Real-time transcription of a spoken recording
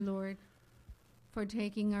Lord, for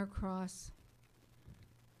taking our cross.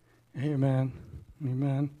 Amen.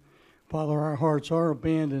 Amen. Father, our hearts are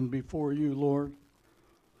abandoned before you, Lord.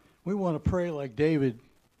 We want to pray like David.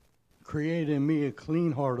 Create in me a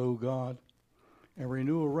clean heart, O God, and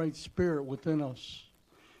renew a right spirit within us.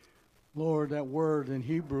 Lord, that word in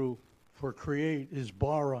Hebrew for create is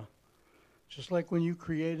bara. Just like when you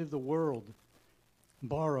created the world,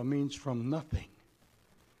 bara means from nothing.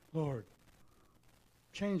 Lord,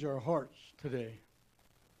 change our hearts today.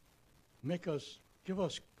 Give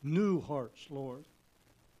us new hearts, Lord,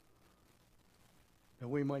 that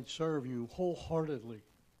we might serve you wholeheartedly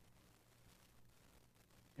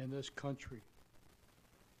in this country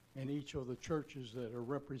and each of the churches that are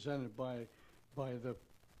represented by the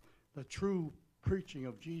true preaching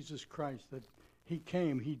of Jesus Christ, that he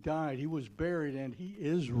came, he died, he was buried, and he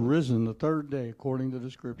is risen the third day according to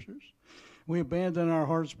the scriptures. We abandon our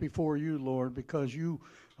hearts before you, Lord, because you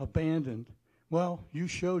you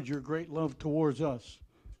showed your great love towards us.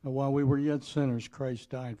 And while we were yet sinners, Christ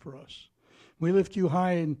died for us. We lift you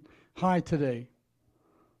high today,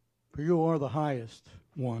 for you are the highest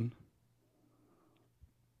one.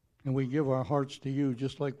 And we give our hearts to you,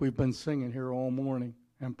 just like we've been singing here all morning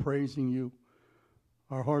and praising you.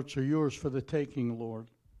 Our hearts are yours for the taking, Lord,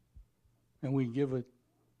 and we give it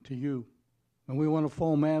to you. And we want to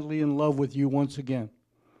fall madly in love with you once again,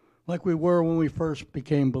 like we were when we first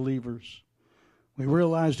became believers. We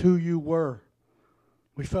realized who you were.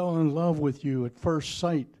 We fell in love with you at first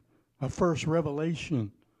sight, a first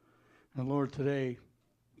revelation. And Lord, today,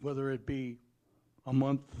 whether it be a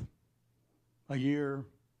month, a year,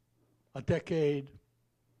 a decade,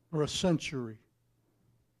 or a century,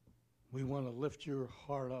 we want to lift your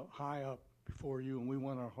heart up, high up before you, and we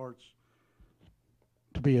want our hearts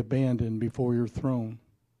to be abandoned before your throne.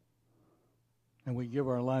 And we give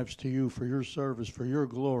our lives to you for your service, for your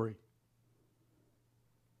glory.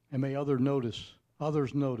 And may others notice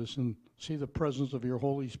and see the presence of your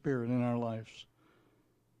Holy Spirit in our lives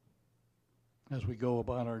as we go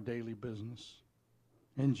about our daily business.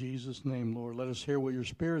 In Jesus' name, Lord, let us hear what your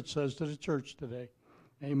Spirit says to the church today.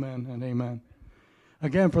 Amen and amen.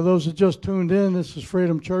 Again, for those that just tuned in, this is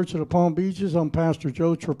Freedom Church of the Palm Beaches. I'm Pastor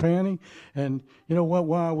Joe Trapani. And you know what?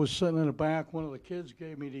 While I was sitting in the back, one of the kids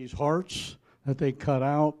gave me these hearts that they cut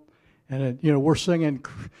out. And, we're singing,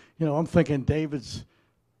 I'm thinking David's,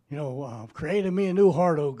 created me a new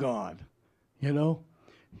heart, O God. Look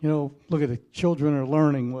at the children are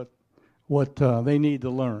learning what they need to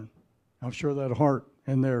learn. I'm sure that heart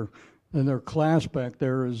in their class back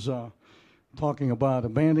there is talking about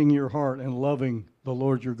abandoning your heart and loving the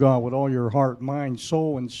Lord your God with all your heart, mind,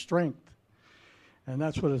 soul, and strength. And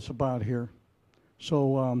that's what it's about here.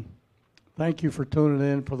 So thank you for tuning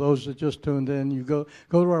in. For those that just tuned in, you go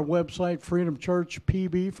to our website, Freedom Church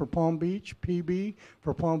PB for Palm Beach, PB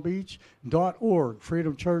for Palm Beach.org,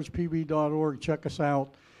 freedomchurchpb.org. Check us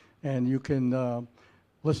out, and you can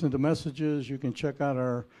listen to messages. You can check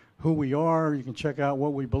out who we are. You can check out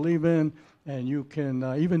what we believe in. And you can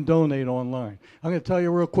even donate online. I'm going to tell you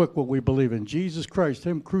real quick what we believe in. Jesus Christ,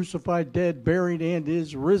 him crucified, dead, buried, and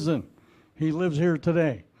is risen. He lives here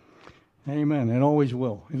today. Amen, and always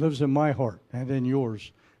will. He lives in my heart and in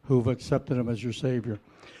yours who've accepted him as your Savior.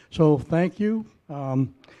 So thank you.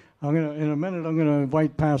 In a minute, I'm going to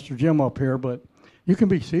invite Pastor Jim up here, but you can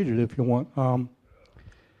be seated if you want.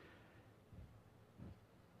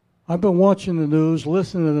 I've been watching the news,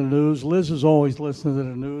 listening to the news. Liz is always listening to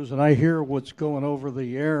the news, and I hear what's going over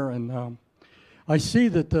the air. And I see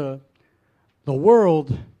that the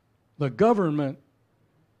world, the government,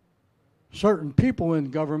 certain people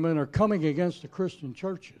in government are coming against the Christian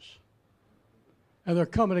churches. And they're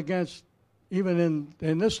coming against, even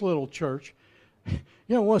in this little church,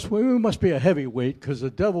 we must be a heavyweight because the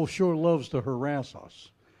devil sure loves to harass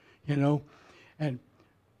us, And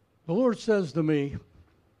the Lord says to me,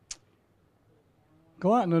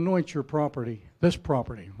 go out and anoint your property, this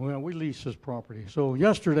property. Well, we lease this property. So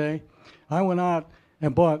yesterday, I went out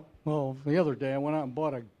and bought a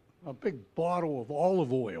big bottle of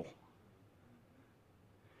olive oil.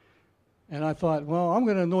 And I thought, well, I'm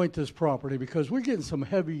going to anoint this property because we're getting some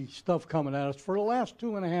heavy stuff coming at us for the last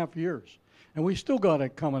 2.5 years. And we still got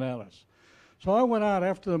it coming at us. So I went out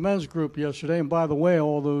after the men's group yesterday. And by the way,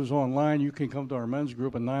 all those online, you can come to our men's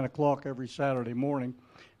group at 9 o'clock every Saturday morning.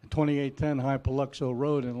 2810 High Paluxo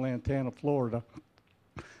Road in Lantana, Florida,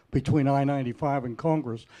 between I-95 and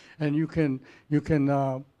Congress, and you can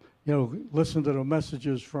listen to the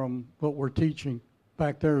messages from what we're teaching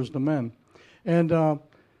back there as the men. And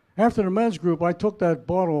after the men's group, I took that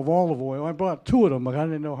bottle of olive oil. I bought 2 of them. I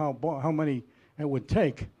didn't know how many it would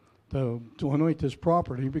take to anoint this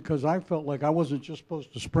property because I felt like I wasn't just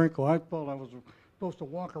supposed to sprinkle. I felt I was supposed to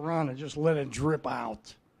walk around and just let it drip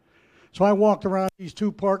out. So I walked around these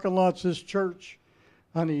two parking lots, this church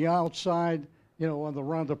on the outside,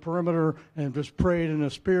 around the perimeter, and just prayed in the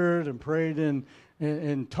Spirit and prayed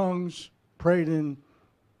in tongues, prayed in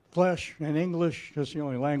flesh and English. That's the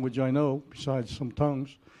only language I know besides some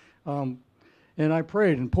tongues. And I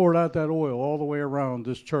prayed and poured out that oil all the way around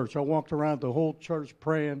this church. I walked around the whole church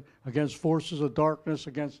praying against forces of darkness,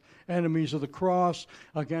 against enemies of the cross,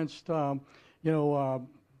 against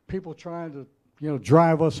people trying to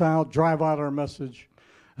drive us out, drive out our message.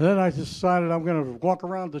 And then I decided I'm going to walk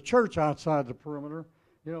around the church outside the perimeter,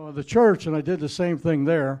 of the church, and I did the same thing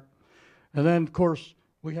there. And then, of course,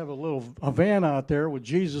 we have a van out there with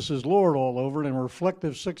Jesus is Lord all over it in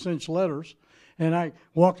reflective 6-inch letters. And I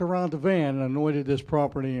walked around the van and anointed this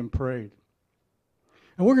property and prayed.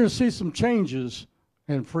 And we're going to see some changes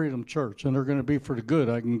in Freedom Church, and they're going to be for the good,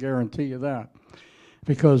 I can guarantee you that.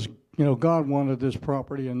 Because, God wanted this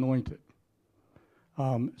property anointed.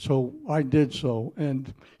 So I did so.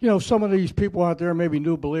 And, some of these people out there, maybe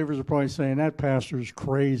new believers, are probably saying, that pastor's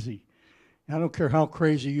crazy. I don't care how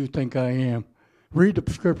crazy you think I am. Read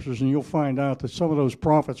the scriptures and you'll find out that some of those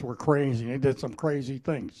prophets were crazy. They did some crazy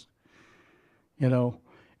things.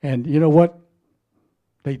 And you know what?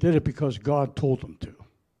 They did it because God told them to.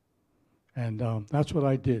 And that's what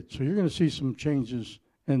I did. So you're going to see some changes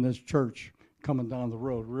in this church coming down the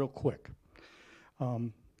road real quick.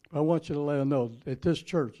 I want you to let them know at this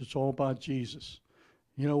church, it's all about Jesus.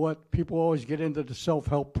 You know what? People always get into the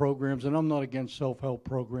self-help programs, and I'm not against self-help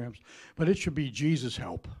programs, but it should be Jesus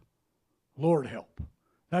help. Lord help.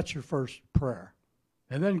 That's your first prayer.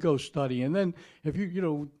 And then go study. And then if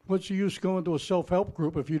what's the use going to a self-help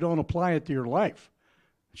group if you don't apply it to your life?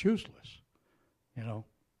 It's useless,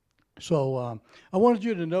 So I wanted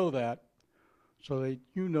you to know that so that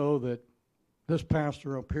you know that this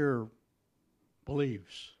pastor up here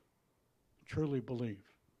believes, truly believe.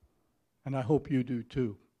 And I hope you do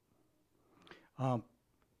too.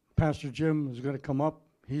 Pastor Jim is going to come up.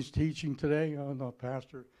 He's teaching today.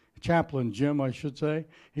 Chaplain Jim, I should say.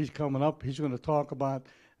 He's coming up. He's going to talk about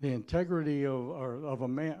the integrity of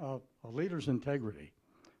a leader's integrity.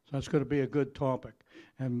 So that's going to be a good topic.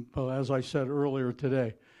 And as I said earlier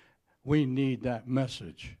today, we need that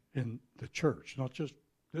message in the church, not just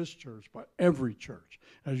this church, but every church.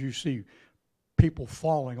 As you see people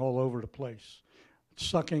falling all over the place,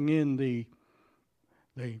 sucking in the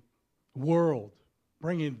world,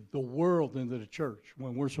 bringing the world into the church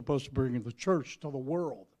when we're supposed to bring the church to the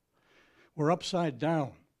world. We're upside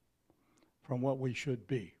down from what we should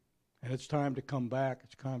be. And it's time to come back.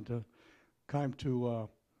 It's time to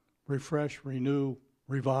refresh, renew,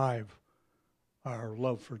 revive our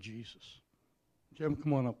love for Jesus. Jim,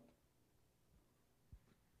 come on up.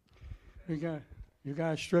 You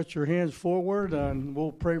guys stretch your hands forward, and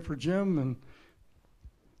we'll pray for Jim. And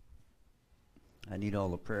I need all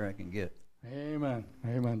the prayer I can get. Amen.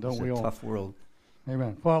 Amen. Don't we all? It's a tough world.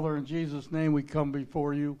 Amen. Father, in Jesus' name, we come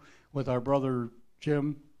before you with our brother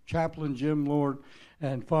Jim, Chaplain Jim, Lord.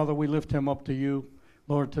 And Father, we lift him up to you.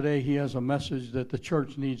 Lord, today he has a message that the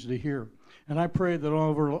church needs to hear. And I pray that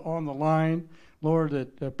over on the line, Lord,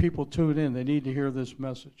 that people tune in. They need to hear this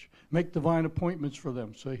message. Make divine appointments for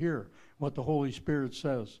them so hear what the Holy Spirit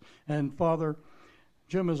says. And Father,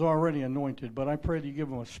 Jim is already anointed, but I pray that you give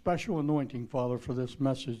him a special anointing, Father, for this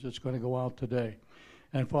message that's going to go out today.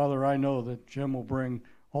 And Father, I know that Jim will bring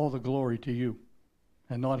all the glory to you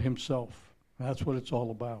and not himself. That's what it's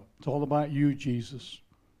all about. It's all about you, Jesus,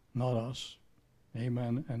 not us.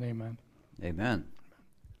 Amen and amen. Amen.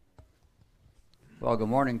 Well, good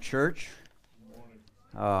morning, church.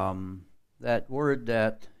 Good morning. That word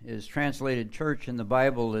that is translated church in the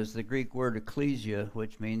Bible is the Greek word ecclesia,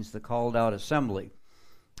 which means the called out assembly.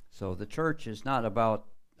 So the church is not about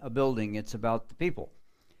a building, it's about the people.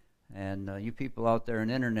 And you people out there in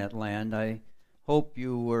internet land, I hope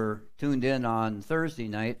you were tuned in on Thursday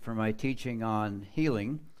night for my teaching on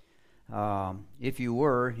healing. If you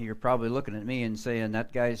were, you're probably looking at me and saying,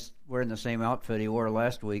 that guy's wearing the same outfit he wore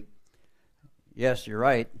last week. Yes, you're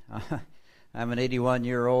right. I'm an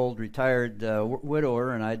 81-year-old retired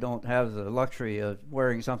widower, and I don't have the luxury of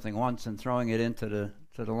wearing something once and throwing it into the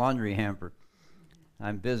laundry hamper.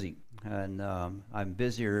 I'm busy, and I'm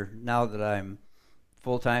busier now that I'm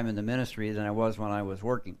full-time in the ministry than I was when I was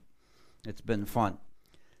working. It's been fun.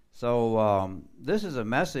 So this is a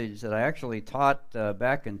message that I actually taught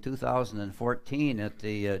back in 2014 at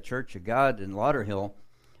the Church of God in Lauderhill,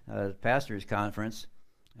 Pastors Conference.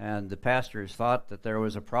 And the pastors thought that there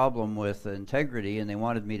was a problem with integrity, and they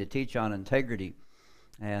wanted me to teach on integrity.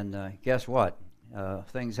 And guess what?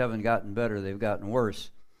 Things haven't gotten better, they've gotten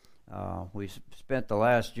worse. We spent the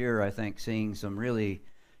last year, I think, seeing some really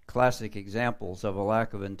classic examples of a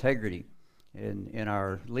lack of integrity in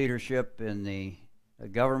our leadership in the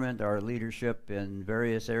government, our leadership in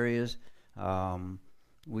various areas.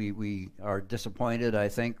 We are disappointed, I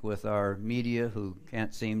think, with our media who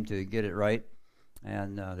can't seem to get it right.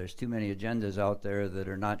 And there's too many agendas out there that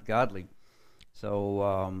are not godly.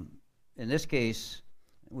 So in this case,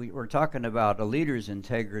 we're talking about a leader's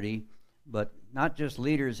integrity, but not just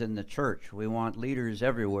leaders in the church. We want leaders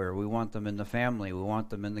everywhere. We want them in the family. We want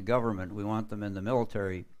them in the government. We want them in the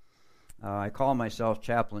military. I call myself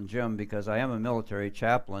Chaplain Jim because I am a military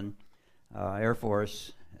chaplain, Air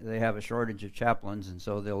Force. They have a shortage of chaplains, and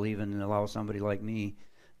so they'll even allow somebody like me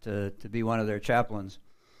to be one of their chaplains.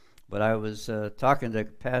 But I was talking to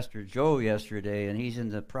Pastor Joe yesterday, and he's in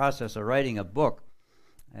the process of writing a book.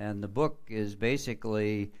 And the book is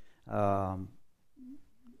basically more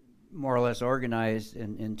or less organized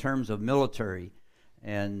in terms of military.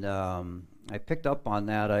 And I picked up on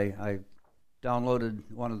that. I downloaded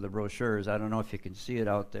one of the brochures. I don't know if you can see it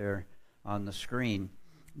out there on the screen.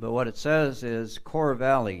 But what it says is core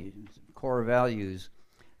values.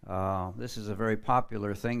 This is a very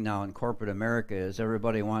popular thing now in corporate America, is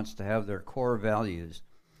everybody wants to have their core values.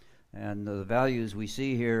 And the values we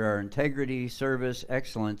see here are integrity, service,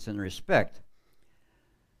 excellence, and respect.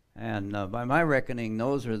 And by my reckoning,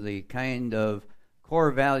 those are the kind of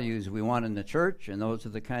core values we want in the church, and those are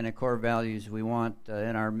the kind of core values we want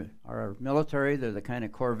in our military. They're the kind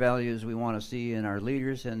of core values we want to see in our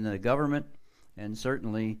leaders in the government, and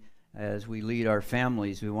certainly as we lead our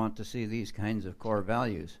families, we want to see these kinds of core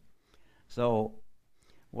values. So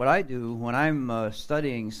what I do when I'm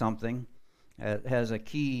studying something that has a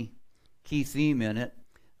key theme in it,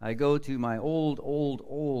 I go to my old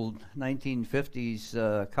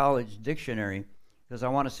 1950s college dictionary, because I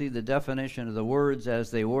want to see the definition of the words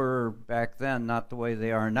as they were back then, not the way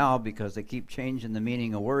they are now, because they keep changing the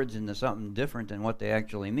meaning of words into something different than what they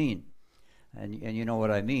actually mean. And you know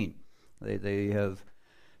what I mean. They have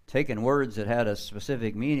taken words that had a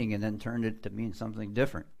specific meaning and then turned it to mean something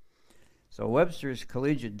different. So Webster's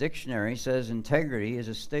Collegiate Dictionary says integrity is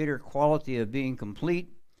a state or quality of being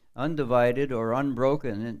complete, undivided, or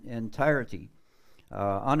unbroken in entirety,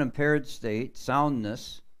 unimpaired state,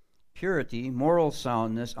 soundness, purity, moral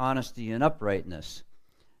soundness, honesty, and uprightness.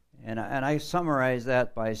 And I summarize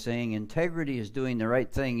that by saying integrity is doing the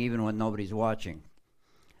right thing even when nobody's watching.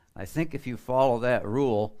 I think if you follow that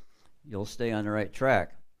rule, you'll stay on the right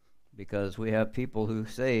track, because we have people who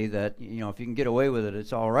say that, if you can get away with it,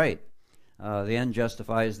 it's all right. The end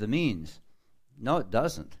justifies the means. No, it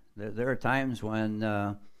doesn't. There are times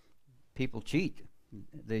when people cheat.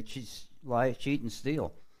 They lie, cheat, and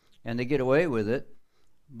steal. And they get away with it,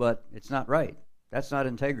 but it's not right. That's not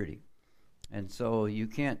integrity. And so you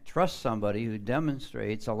can't trust somebody who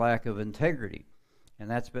demonstrates a lack of integrity. And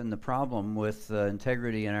that's been the problem with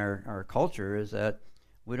integrity in our culture, is that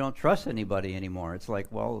we don't trust anybody anymore. It's like,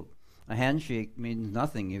 well, a handshake means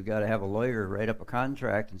nothing. You've got to have a lawyer write up a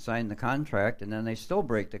contract and sign the contract, and then they still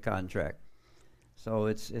break the contract. So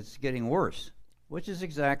it's getting worse, which is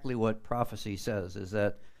exactly what prophecy says, is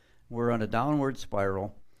that we're on a downward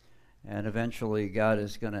spiral, and eventually God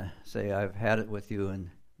is going to say, I've had it with you, and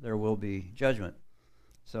there will be judgment.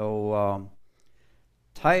 So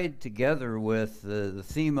tied together with the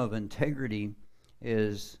theme of integrity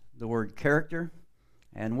is the word character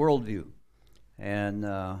and worldview. And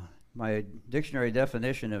my dictionary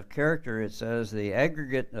definition of character, it says the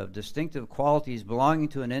aggregate of distinctive qualities belonging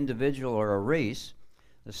to an individual or a race,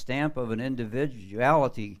 the stamp of an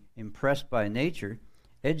individuality impressed by nature,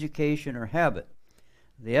 education, or habit.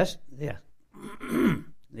 The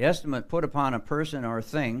estimate put upon a person or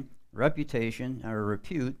thing, reputation or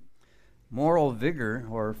repute, moral vigor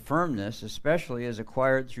or firmness, especially as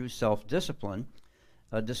acquired through self-discipline,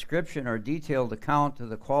 a description or detailed account of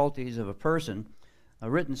the qualities of a person, a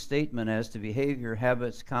written statement as to behavior,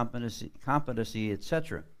 habits, competency,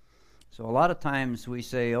 etc. So a lot of times we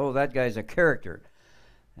say, oh, that guy's a character.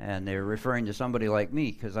 And they're referring to somebody like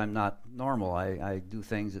me, because I'm not normal. I do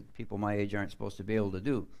things that people my age aren't supposed to be able to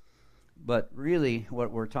do. But really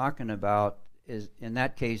what we're talking about is, in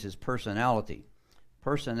that case, is personality.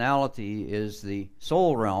 Personality is the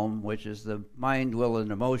soul realm, which is the mind, will,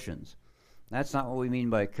 and emotions. That's not what we mean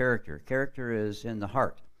by character. Character is in the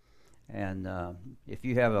heart. And if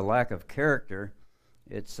you have a lack of character,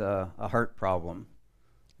 it's a heart problem.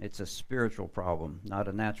 It's a spiritual problem, not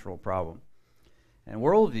a natural problem. And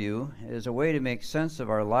worldview is a way to make sense of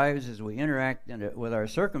our lives as we interact with our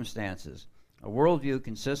circumstances. A worldview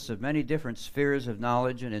consists of many different spheres of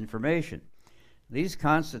knowledge and information. These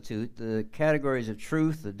constitute the categories of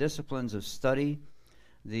truth, the disciplines of study,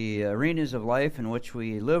 the arenas of life in which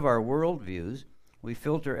we live our worldviews. We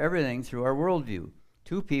filter everything through our worldview.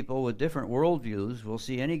 Two people with different worldviews will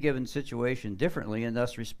see any given situation differently and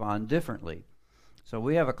thus respond differently. So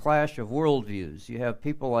we have a clash of worldviews. You have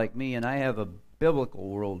people like me, and I have a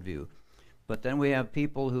biblical worldview. But then we have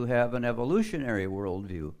people who have an evolutionary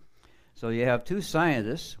worldview. So you have two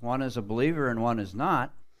scientists, one is a believer and one is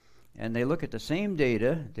not, and they look at the same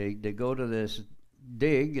data. They go to this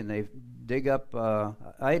dig, and they dig up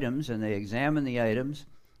items, and they examine the items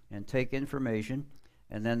and take information,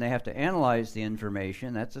 and then they have to analyze the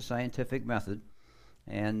information. That's a scientific method,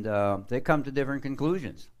 and they come to different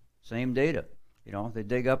conclusions. Same data. You know, they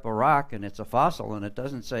dig up a rock, and it's a fossil, and it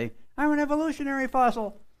doesn't say, I'm an evolutionary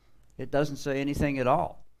fossil. It doesn't say anything at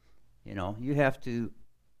all. You know, you have to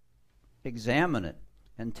examine it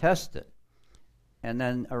and test it and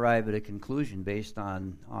then arrive at a conclusion based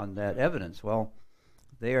on that evidence. Well,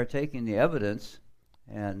 they are taking the evidence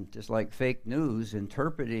and, just like fake news,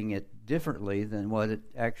 interpreting it differently than what it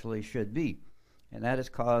actually should be. And that is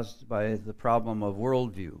caused by the problem of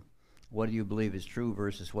worldview. What do you believe is true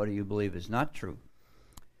versus what do you believe is not true?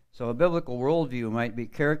 So a biblical worldview might be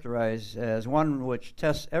characterized as one which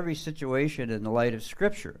tests every situation in the light of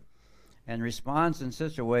Scripture and responds in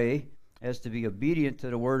such a way as to be obedient to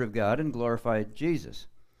the Word of God and glorify Jesus.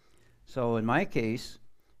 So in my case,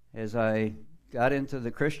 as I got into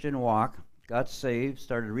the Christian walk, got saved,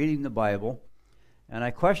 started reading the Bible, and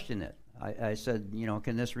I questioned it. I said, you know,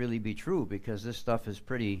 can this really be true? Because this stuff is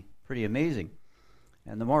pretty amazing.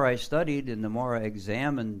 And the more I studied and the more I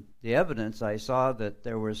examined the evidence, I saw that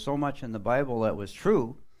there was so much in the Bible that was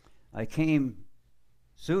true. I came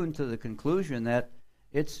soon to the conclusion that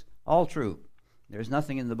it's all true. There's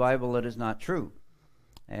nothing in the Bible that is not true.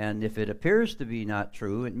 And if it appears to be not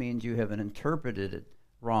true, it means you haven't interpreted it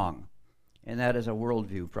wrong. And that is a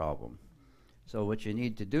worldview problem. So what you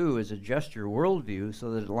need to do is adjust your worldview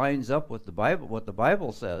so that it lines up with the Bible, what the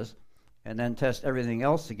Bible says, and then test everything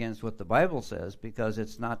else against what the Bible says, because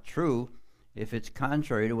it's not true if it's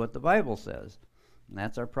contrary to what the Bible says. And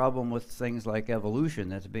that's our problem with things like evolution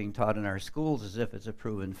that's being taught in our schools as if it's a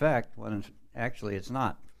proven fact, when actually it's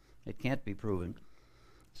not. It can't be proven.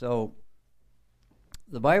 So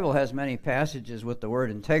the Bible has many passages with the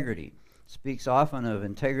word integrity. It speaks often of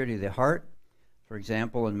integrity of the heart, for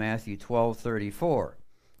example, in Matthew 12:34.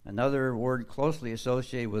 Another word closely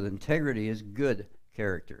associated with integrity is good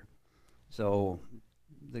character. So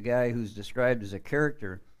the guy who's described as a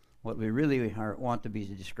character, what we really want to be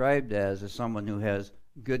described as is someone who has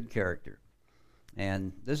good character.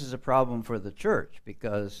 And this is a problem for the church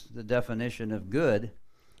because the definition of good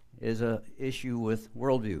is an issue with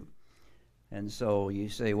worldview. And so you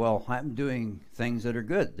say, well, I'm doing things that are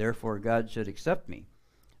good, therefore God should accept me.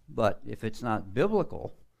 But if it's not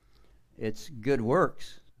biblical, it's good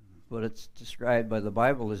works, but it's described by the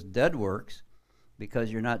Bible as dead works,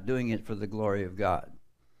 because you're not doing it for the glory of God.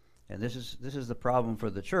 And this is the problem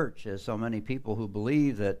for the church, as so many people who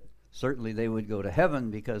believe that certainly they would go to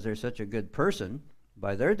heaven because they're such a good person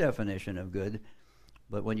by their definition of good.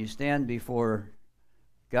 But when you stand before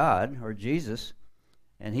God or Jesus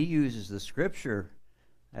and he uses the Scripture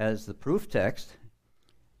as the proof text,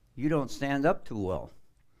 you don't stand up too well.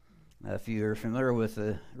 If you're familiar with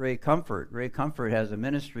Ray Comfort has a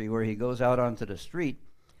ministry where he goes out onto the street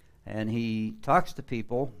and he talks to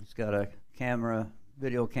people. He's got a camera,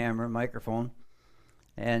 video camera, microphone,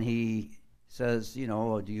 and he says, you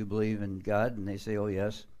know, do you believe in God? And they say, oh,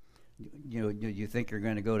 yes. You know, do you think you're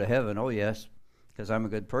going to go to heaven? Oh, yes, because I'm a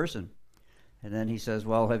good person. And then he says,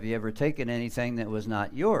 well, have you ever taken anything that was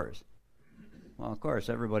not yours? Well, of course,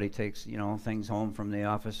 everybody takes, you know, things home from the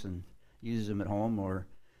office and uses them at home, or,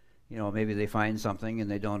 you know, maybe they find something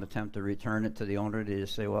and they don't attempt to return it to the owner. They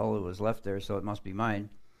just say, well, it was left there, so it must be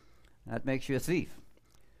mine. That makes you a thief.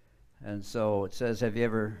 And so it says, have you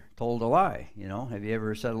ever told a lie? You know, have you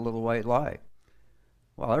ever said a little white lie?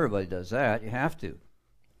 Well, everybody does that. You have to.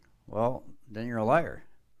 Well, then you're a liar.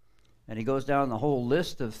 And he goes down the whole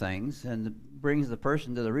list of things and brings the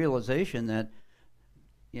person to the realization that,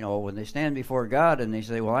 you know, when they stand before God and they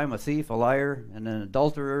say, well, I'm a thief, a liar, and an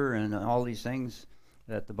adulterer, and all these things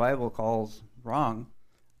that the Bible calls wrong,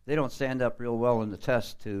 they don't stand up real well in the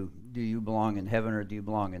test to, do you belong in heaven or do you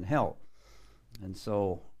belong in hell? And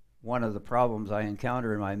so one of the problems I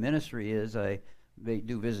encounter in my ministry is I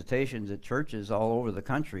do visitations at churches all over the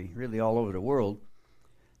country, really all over the world,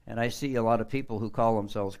 and I see a lot of people who call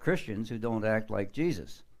themselves Christians who don't act like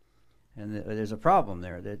Jesus. And there's a problem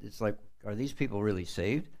there. That it's like, are these people really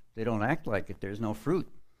saved? they don't act like it. There's no fruit.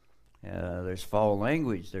 There's foul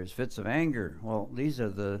language. There's fits of anger. Well,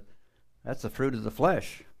 that's the fruit of the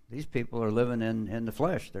flesh. These people are living in the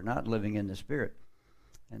flesh. They're not living in the Spirit.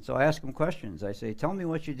 And so I ask them questions. I say, tell me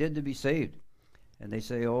what you did to be saved. And they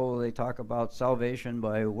say, they talk about salvation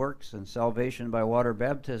by works, and salvation by water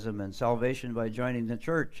baptism, and salvation by joining the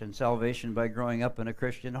church, and salvation by growing up in a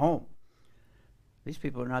Christian home. These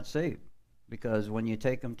people are not saved, because when you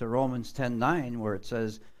take them to Romans 10:9, where it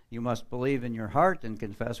says you must believe in your heart and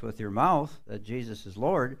confess with your mouth that Jesus is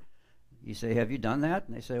Lord, you say, have you done that?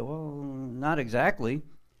 And they say, well, not exactly.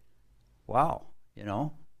 Wow,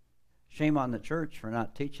 shame on the church for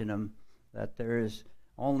not teaching them that there is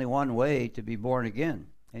only one way to be born again,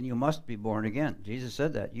 and you must be born again. Jesus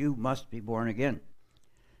said that. You must be born again.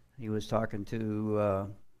 He was talking to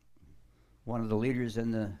one of the leaders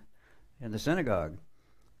in the synagogue,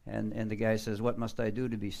 and the guy says, what must I do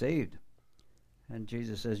to be saved? And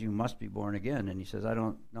Jesus says, you must be born again. And he says, I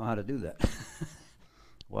don't know how to do that.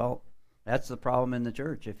 Well, that's the problem in the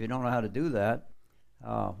church. If you don't know how to do that,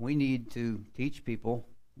 we need to teach people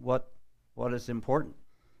what is important,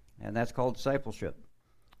 and that's called discipleship.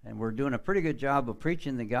 And we're doing a pretty good job of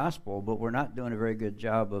preaching the gospel, but we're not doing a very good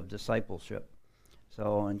job of discipleship.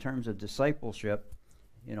 So in terms of discipleship,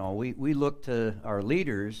 we look to our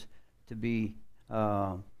leaders to be,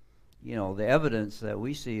 the evidence that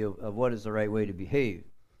we see of what is the right way to behave.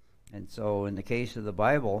 And so in the case of the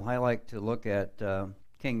Bible, I like to look at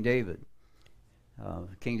King David.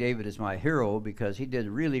 King David is my hero because he did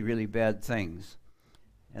really, really bad things.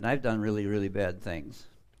 And I've done really, really bad things.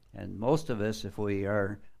 And most of us, if we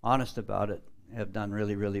are honest about it, have done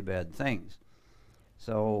really, really bad things.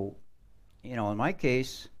 So, in my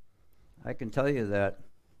case, I can tell you that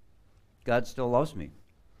God still loves me.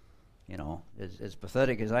 As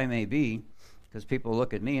pathetic as I may be, because people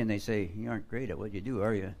look at me and they say, you aren't great at what you do,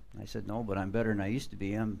 are you? I said, no, but I'm better than I used to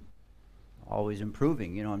be. I'm always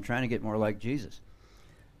improving. I'm trying to get more like Jesus.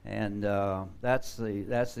 And that's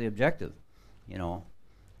the objective.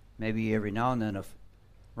 Maybe every now and then a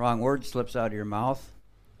wrong word slips out of your mouth,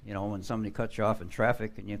 when somebody cuts you off in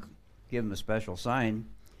traffic and you give them a special sign,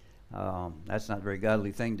 that's not a very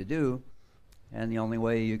godly thing to do. And the only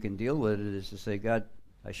way you can deal with it is to say, God,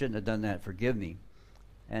 I shouldn't have done that. Forgive me.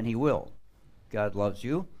 And he will. God loves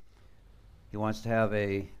you. He wants to have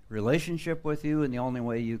a relationship with you, and the only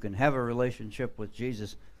way you can have a relationship with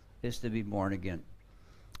Jesus is to be born again.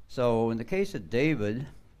 So in the case of David,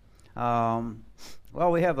 we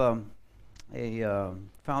have a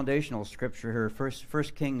foundational scripture here, 1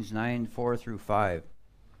 Kings 9, 4 through 5.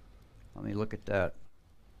 Let me look at that.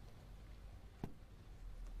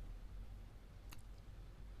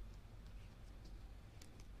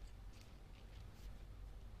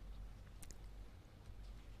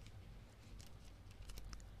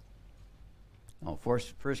 Oh,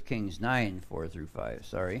 1 Kings 9, 4 through 5,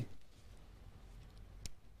 sorry.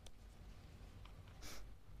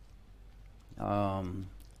 It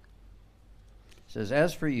says,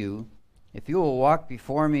 as for you, if you will walk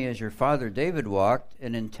before me as your father David walked,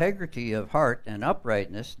 in integrity of heart and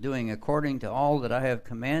uprightness, doing according to all that I have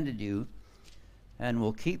commanded you, and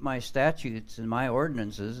will keep my statutes and my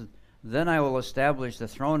ordinances, then I will establish the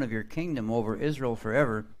throne of your kingdom over Israel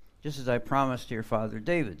forever, just as I promised to your father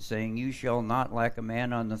David, saying, you shall not lack a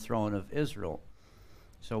man on the throne of Israel.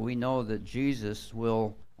 So we know that Jesus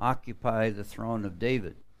will occupy the throne of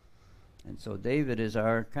David. And so David is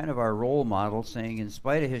our role model, saying in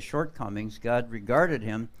spite of his shortcomings, God regarded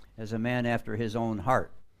him as a man after his own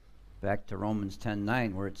heart. Back to Romans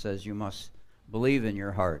 10:9, where it says you must believe in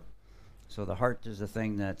your heart. So the heart is the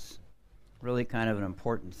thing that's really kind of an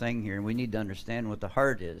important thing here, and we need to understand what the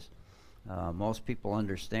heart is. Most people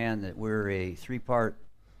understand that we're a three-part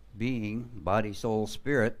being, body, soul,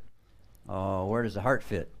 spirit. Where does the heart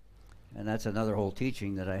fit? And that's another whole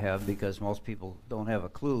teaching that I have, because most people don't have a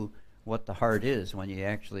clue what the heart is when you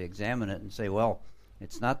actually examine it and say, well,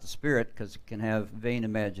 it's not the spirit, because it can have vain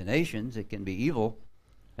imaginations, it can be evil.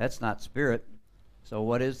 That's not spirit. So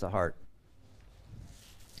what is the heart?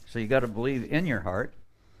 So you got to believe in your heart,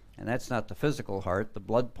 and that's not the physical heart, the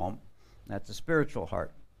blood pump. That's the spiritual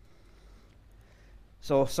heart.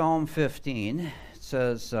 So Psalm 15, it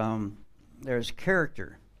says there's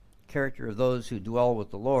character of those who dwell with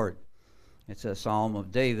the Lord. It's a Psalm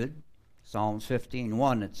of David. Psalms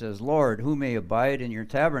 15:1, it says, Lord, who may abide in your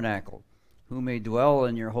tabernacle? Who may dwell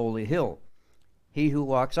in your holy hill? He who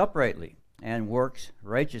walks uprightly and works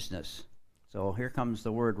righteousness. So here comes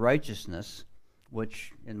the word righteousness,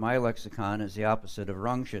 which in my lexicon is the opposite of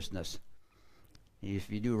wrongtiousness. If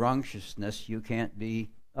you do wrongtiousness, you can't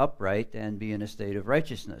be upright and be in a state of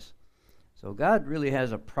righteousness. So God really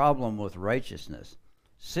has a problem with righteousness.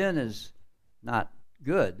 Sin is not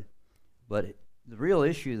good, but the real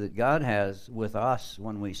issue that God has with us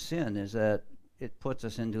when we sin is that it puts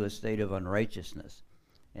us into a state of unrighteousness.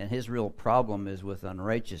 And his real problem is with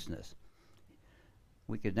unrighteousness.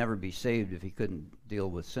 We could never be saved if he couldn't deal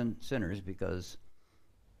with sinners, because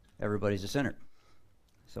everybody's a sinner.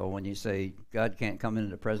 So when you say God can't come into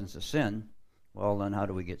the presence of sin, well, then how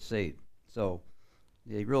do we get saved? So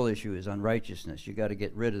the real issue is unrighteousness. You got to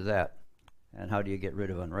get rid of that. And how do you get rid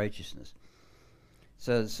of unrighteousness? It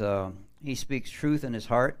says, he speaks truth in his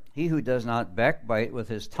heart. He who does not backbite with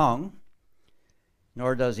his tongue,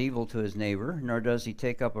 nor does evil to his neighbor, nor does he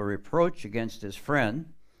take up a reproach against his friend,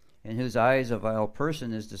 in whose eyes a vile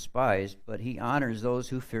person is despised, but he honors those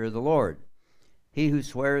who fear the Lord. He who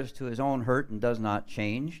swears to his own hurt and does not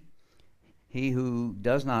change, he who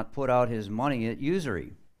does not put out his money at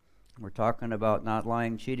usury. We're talking about not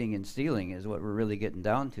lying, cheating, and stealing is what we're really getting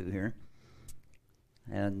down to here.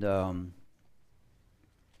 And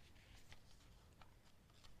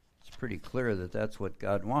it's pretty clear that that's what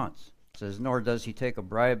God wants. It says, nor does he take a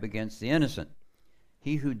bribe against the innocent.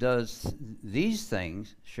 He who does these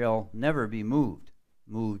things shall never be moved.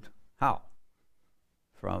 Moved how?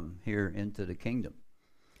 From here into the kingdom.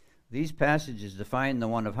 These passages define the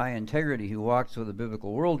one of high integrity who walks with a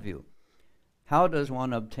biblical worldview. How does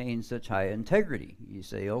one obtain such high integrity? You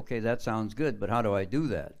say, okay, that sounds good, but how do I do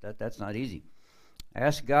that? That's not easy.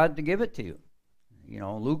 Ask God to give it to you. You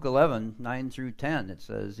know, Luke 11, 9 through 10, it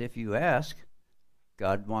says, if you ask,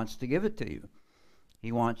 God wants to give it to you.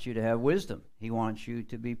 He wants you to have wisdom. He wants you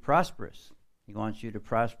to be prosperous. He wants you to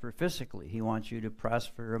prosper physically. He wants you to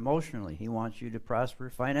prosper emotionally. He wants you to prosper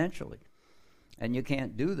financially. And you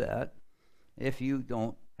can't do that if you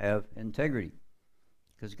don't have integrity,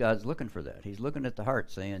 because God's looking for that. He's looking at the heart,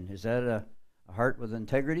 saying, is that a heart with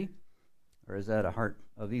integrity, or is that a heart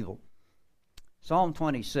of evil? Psalm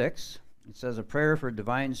 26, it says, a prayer for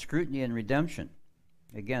divine scrutiny and redemption.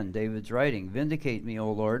 Again, David's writing, vindicate me,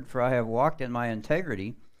 O Lord, for I have walked in my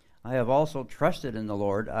integrity. I have also trusted in the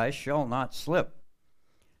Lord. I shall not slip.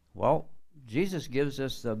 Well, Jesus gives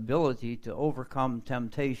us the ability to overcome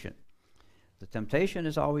temptation. The temptation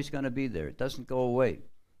is always going to be there. It doesn't go away.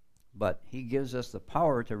 But he gives us the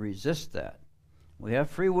power to resist that. We have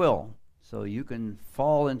free will, so you can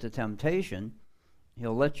fall into temptation.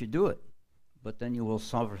 He'll let you do it. But then you will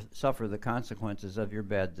suffer the consequences of your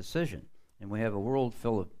bad decision. And we have a world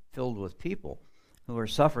filled with people who are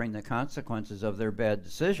suffering the consequences of their bad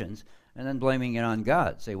decisions and then blaming it on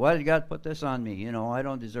God. Say, why did God put this on me? You know, I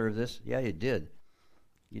don't deserve this. Yeah, you did.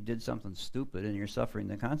 You did something stupid and you're suffering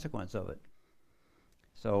the consequence of it.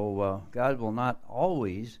 So God will not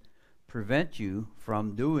always prevent you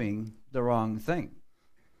from doing the wrong thing.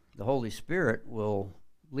 The Holy Spirit will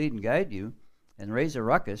lead and guide you and raise a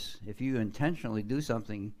ruckus if you intentionally do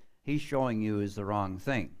something he's showing you is the wrong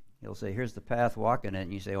thing. He'll say, here's the path, walk in it,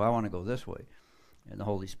 and you say, well, I want to go this way. And the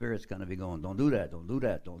Holy Spirit's going to be going, don't do that, don't do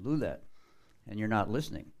that, don't do that. And you're not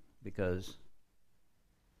listening because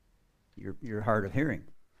you're hard of hearing.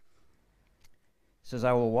 It says,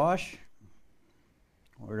 I will wash.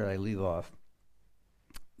 Where did I leave off?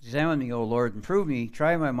 Examine me, O Lord, and prove me.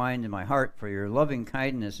 Try my mind and my heart, for your loving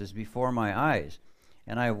kindness is before my eyes.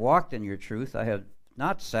 And I have walked in your truth. I have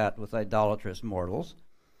not sat with idolatrous mortals,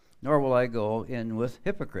 nor will I go in with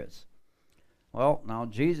hypocrites. Well, now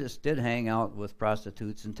Jesus did hang out with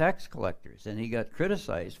prostitutes and tax collectors, and he got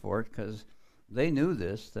criticized for it because they knew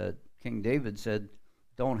this, that King David said,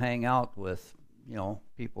 don't hang out with,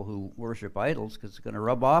 people who worship idols because it's going to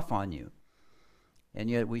rub off on you. And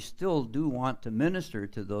yet we still do want to minister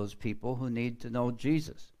to those people who need to know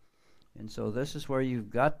Jesus. And so this is where you've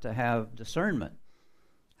got to have discernment.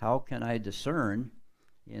 How can I discern,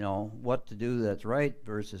 what to do that's right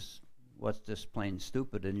versus what's just plain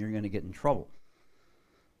stupid and you're going to get in trouble?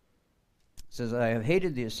 It says, I have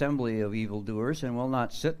hated the assembly of evildoers and will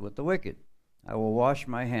not sit with the wicked. I will wash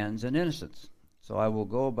my hands in innocence. So I will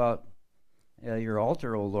go about your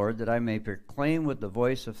altar, O Lord, that I may proclaim with the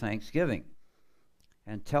voice of thanksgiving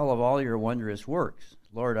and tell of all your wondrous works.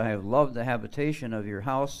 Lord, I have loved the habitation of your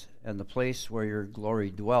house and the place where your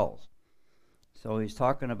glory dwells. So he's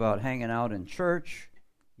talking about hanging out in church,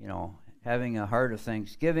 having a heart of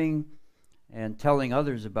thanksgiving, and telling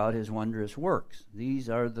others about his wondrous works. These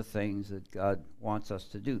are the things that God wants us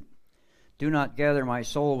to do. Do not gather my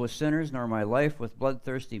soul with sinners, nor my life with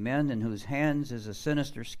bloodthirsty men, in whose hands is a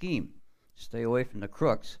sinister scheme. Stay away from the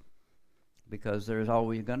crooks, because there's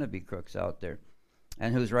always going to be crooks out there,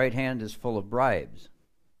 and whose right hand is full of bribes.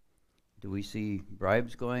 Do we see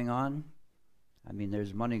bribes going on? I mean,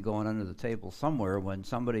 there's money going under the table somewhere when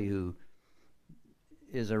somebody who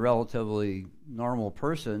is a relatively normal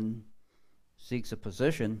person, seeks a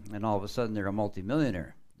position, and all of a sudden they're a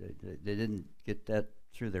multimillionaire. They didn't get that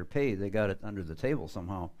through their pay. They got it under the table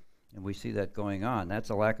somehow. And we see that going on. That's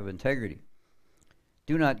a lack of integrity.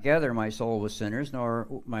 Do not gather my soul with sinners, nor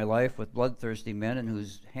my life with bloodthirsty men, in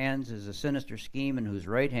whose hands is a sinister scheme, and whose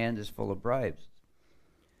right hand is full of bribes.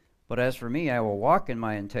 But as for me, I will walk in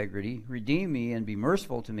my integrity. Redeem me and be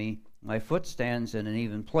merciful to me. My foot stands in an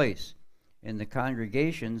even place. In the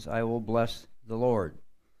congregations I will bless the Lord.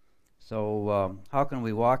 So how can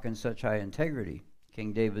we walk in such high integrity?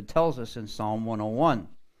 King David tells us in Psalm 101.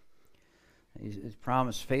 He's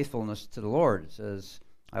promised faithfulness to the Lord. It says,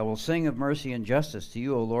 I will sing of mercy and justice. To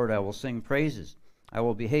you, O Lord, I will sing praises. I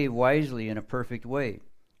will behave wisely in a perfect way.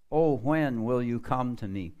 Oh, when will you come to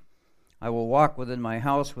me? I will walk within my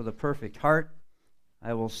house with a perfect heart.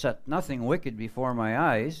 I will set nothing wicked before my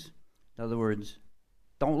eyes. In other words,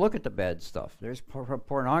 don't look at the bad stuff. There's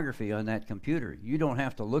pornography on that computer. You don't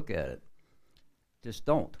have to look at it. Just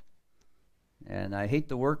don't. And I hate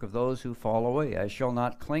the work of those who fall away. It shall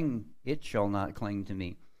not cling to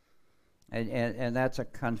me. And that's a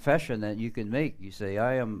confession that you can make. You say,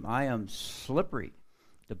 I am slippery.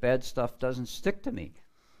 The bad stuff doesn't stick to me.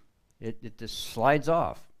 It just slides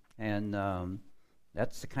off. And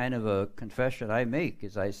that's the kind of a confession I make,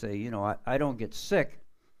 is I say, I don't get sick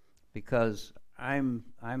because I'm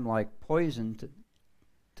like poison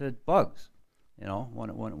to bugs.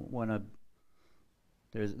 When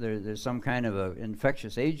there's some kind of a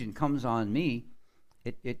infectious agent comes on me,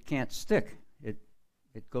 it can't stick. It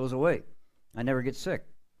goes away. I never get sick.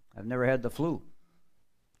 I've never had the flu.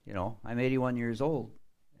 I'm 81 years old,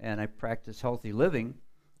 and I practice healthy living,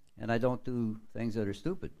 and I don't do things that are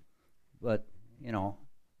stupid. But,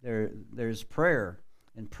 there's prayer,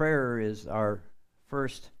 and prayer is our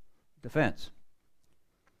first defense.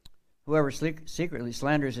 Whoever secretly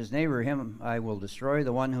slanders his neighbor, him I will destroy.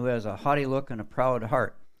 The one who has a haughty look and a proud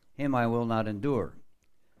heart, him I will not endure.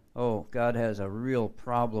 Oh, God has a real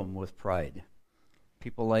problem with pride.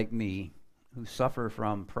 People like me who suffer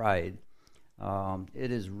from pride,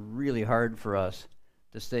 it is really hard for us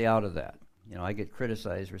to stay out of that. I get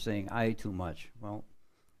criticized for saying I too much. Well,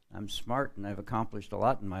 I'm smart and I've accomplished a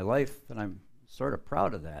lot in my life, and I'm sort of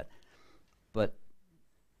proud of that. But,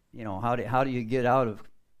 how do you get out of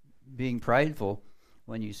being prideful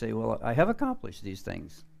when you say, well, I have accomplished these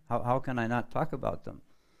things. How can I not talk about them?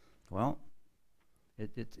 Well,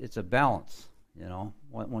 it's a balance.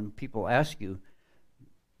 When people ask you,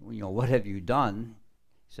 what have you done?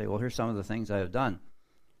 You say, well, here's some of the things I have done.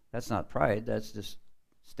 That's not pride. That's just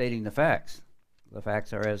stating the facts. The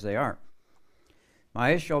facts are as they are.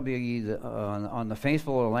 My eyes shall be on the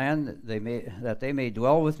faithful of the land, that they may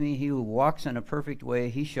dwell with me. He who walks in a perfect way,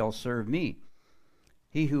 he shall serve me.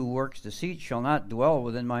 He who works deceit shall not dwell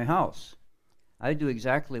within my house. I do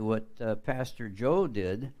exactly what Pastor Joe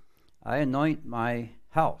did. I anoint my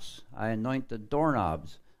house. I anoint the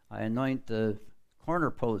doorknobs. I anoint the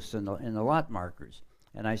corner posts and the lot markers.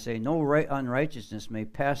 And I say, no unrighteousness may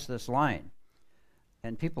pass this line.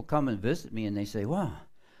 And people come and visit me and they say, wow,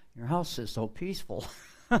 your house is so peaceful.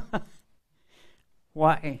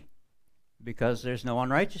 Why? Because there's no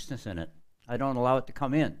unrighteousness in it. I don't allow it to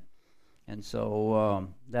come in. And so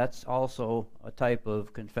that's also a type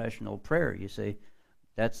of confessional prayer. You say,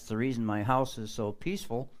 that's the reason my house is so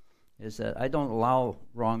peaceful, is that I don't allow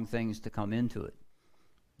wrong things to come into it.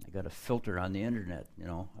 I got a filter on the internet.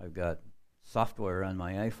 I've got software on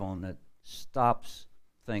my iPhone that stops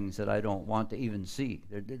things that I don't want to even see.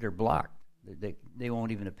 They're blocked. They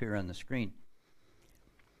won't even appear on the screen.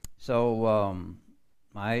 So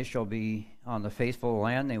my eyes shall be on the faithful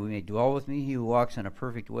land, they may dwell with me. He who walks in a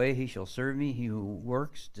perfect way, he shall serve me. He who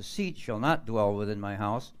works deceit shall not dwell within my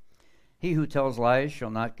house. He who tells lies shall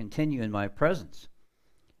not continue in my presence.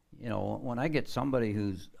 When I get somebody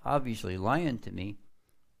who's obviously lying to me,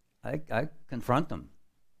 I confront them.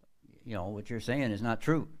 What you're saying is not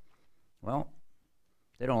true. Well,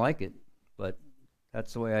 they don't like it, but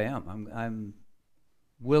that's the way I am. I'm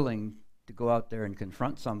willing to go out there and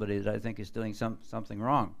confront somebody that I think is doing something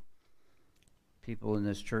wrong. People in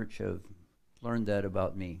this church have learned that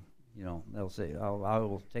about me. They'll say, I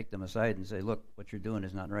will take them aside and say, look, what you're doing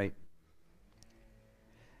is not right.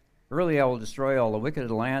 Early I will destroy all the wicked of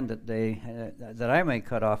the land, that I may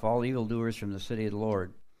cut off all evildoers from the city of the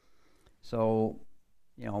Lord. So,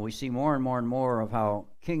 we see more and more and more of how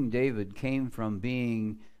King David came from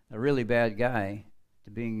being a really bad guy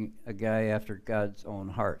to being a guy after God's own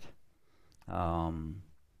heart. And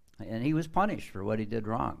he was punished for what he did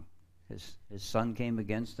wrong. His son came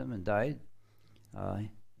against him and died.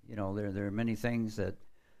 There are many things that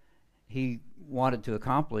he wanted to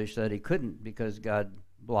accomplish that he couldn't because God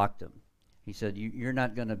blocked him. He said, you're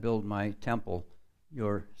not going to build my temple.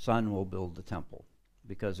 Your son will build the temple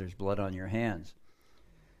because there's blood on your hands.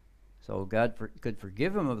 So God could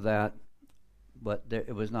forgive him of that, but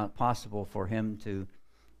it was not possible for him to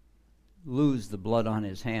lose the blood on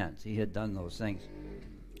his hands. He had done those things.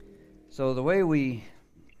 So the way we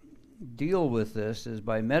deal with this is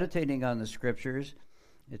by meditating on the Scriptures.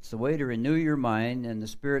 It's the way to renew your mind and the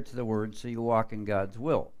spirit to the Word so you walk in God's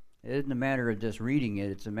will. It isn't a matter of just reading it.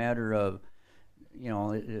 It's a matter of,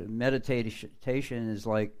 meditation is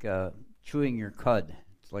like chewing your cud.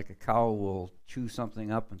 It's like a cow will chew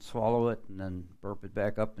something up and swallow it and then burp it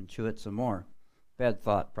back up and chew it some more. Bad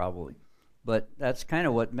thought, probably. But that's kind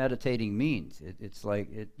of what meditating means. It's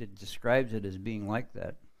like it describes it as being like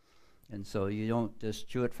that. And so you don't just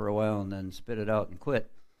chew it for a while and then spit it out and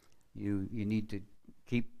quit. You need to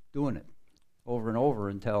keep doing it over and over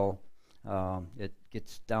until it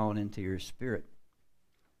gets down into your spirit.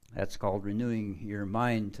 That's called renewing your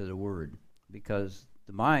mind to the Word, because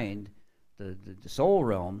the mind, the soul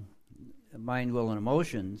realm, mind, will, and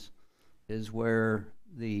emotions, is where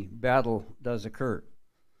the battle does occur.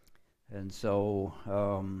 And so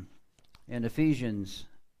in Ephesians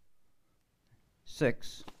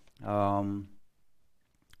 6,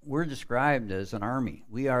 we're described as an army.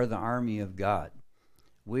 We are the army of God.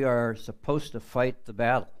 We are supposed to fight the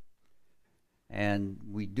battle. And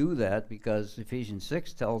we do that because Ephesians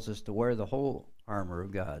 6 tells us to wear the whole armor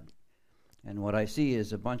of God. And what I see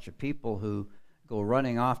is a bunch of people who go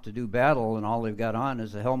running off to do battle, and all they've got on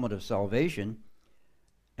is a helmet of salvation,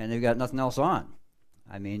 and they've got nothing else on.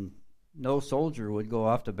 I mean, no soldier would go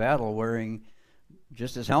off to battle wearing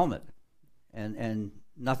just his helmet and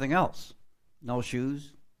nothing else. No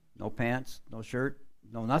shoes, no pants, no shirt,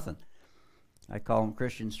 no nothing. I call them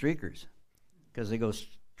Christian streakers because they go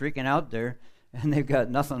streaking out there and they've got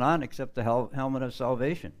nothing on except the helmet of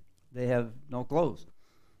salvation. They have no clothes.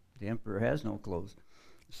 The emperor has no clothes.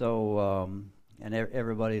 So, and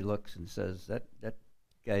everybody looks and says, that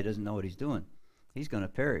guy doesn't know what he's doing. He's going to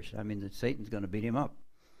perish. I mean, Satan's going to beat him up.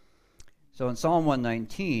 So in Psalm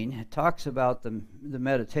 119, it talks about the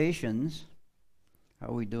meditations. How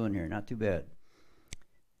are we doing here? Not too bad.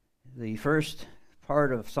 The first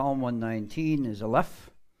part of Psalm 119 is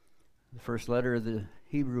Aleph, the first letter of the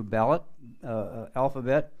Hebrew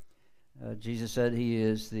alphabet. Jesus said he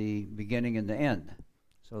is the beginning and the end.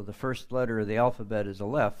 So the first letter of the alphabet is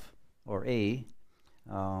Aleph, or A.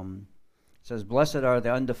 It says, "Blessed are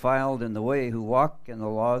the undefiled in the way who walk in the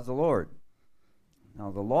law of the Lord." Now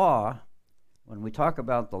the law, when we talk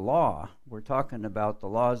about the law, we're talking about the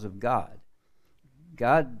laws of God.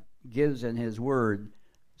 God gives in his word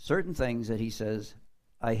certain things that he says,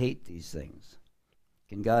 I hate these things.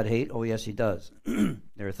 Can God hate? Oh, yes, he does.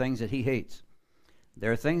 There are things that he hates.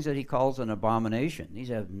 There are things that he calls an abomination. These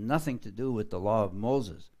have nothing to do with the law of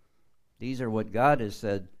Moses. These are what God has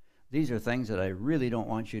said. These are things that I really don't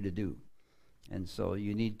want you to do. And so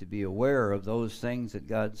you need to be aware of those things that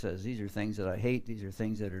God says. These are things that I hate. These are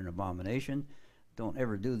things that are an abomination. Don't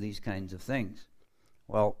ever do these kinds of things.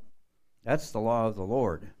 Well, that's the law of the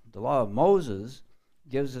Lord. The law of Moses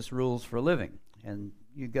gives us rules for living. And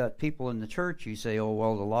you got people in the church, you say, oh,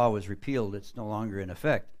 well, the law was repealed. It's no longer in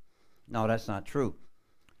effect. No, that's not true.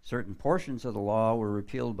 Certain portions of the law were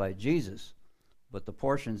repealed by Jesus, but the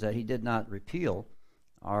portions that he did not repeal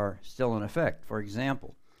are still in effect. For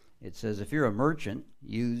example, it says if you're a merchant,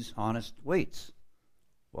 use honest weights.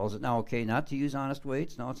 Well, is it now okay not to use honest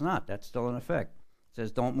weights? No, it's not. That's still in effect. It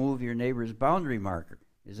says don't move your neighbor's boundary marker.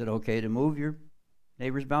 Is it okay to move your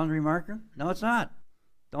neighbor's boundary marker? No, it's not.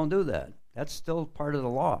 Don't do that. That's still part of the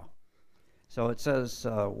law. So it says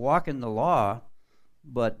walk in the law,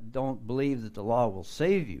 but don't believe that the law will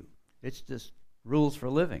save you. It's just rules for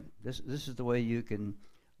living. This is the way you can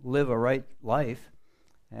live a right life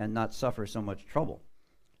and not suffer so much trouble.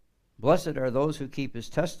 Blessed are those who keep his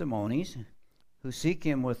testimonies, who seek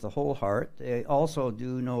him with the whole heart. They also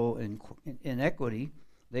do no inequity.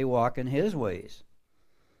 They walk in his ways.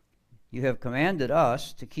 You have commanded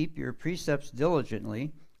us to keep your precepts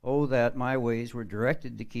diligently. Oh, that my ways were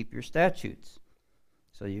directed to keep your statutes.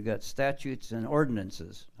 So you got statutes and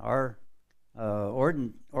ordinances. Our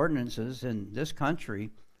ordinances in this country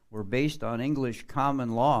were based on English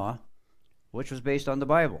common law, which was based on the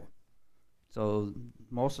Bible. So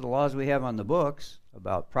most of the laws we have on the books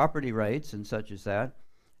about property rights and such as that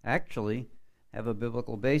actually have a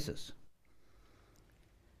biblical basis.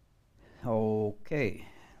 Okay.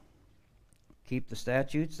 Keep the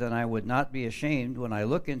statutes, then I would not be ashamed. When I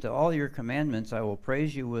look into all your commandments, I will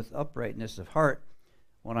praise you with uprightness of heart.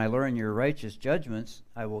 When I learn your righteous judgments,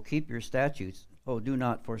 I will keep your statutes. Oh, do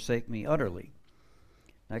not forsake me utterly.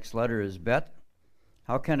 Next letter is Bet.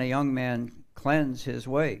 How can a young man cleanse his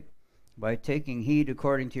way? By taking heed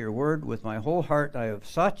according to your word. With my whole heart I have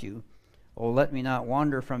sought you. Oh, let me not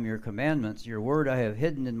wander from your commandments. Your word I have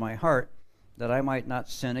hidden in my heart, that I might not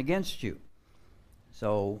sin against you.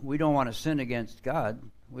 So we don't want to sin against God.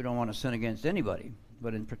 We don't want to sin against anybody.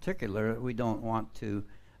 But in particular, we don't want to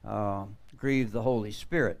grieve the Holy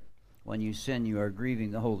Spirit. When you sin, you are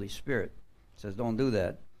grieving the Holy Spirit. It says, don't do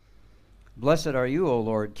that. Blessed are you, O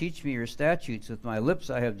Lord. Teach me your statutes. With my lips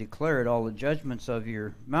I have declared all the judgments of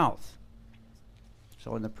your mouth.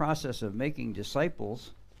 So in the process of making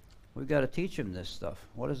disciples, we've got to teach them this stuff.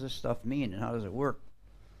 What does this stuff mean, and how does it work?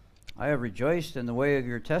 I have rejoiced in the way of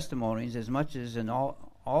your testimonies as much as in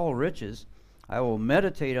all riches. I will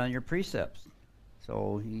meditate on your precepts.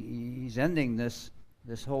 So he's ending this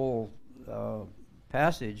whole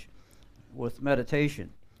passage with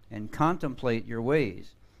meditation. And contemplate your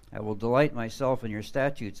ways. I will delight myself in your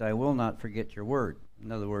statutes. I will not forget your word.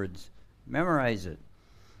 In other words, memorize it.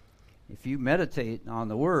 If you meditate on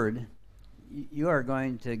the word, you are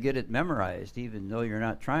going to get it memorized. Even though you're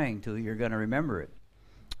not trying to, you're going to remember it.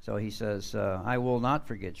 So he says, I will not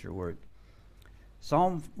forget your word.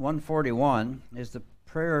 Psalm 141 is the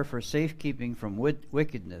prayer for safekeeping from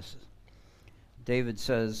wickedness. David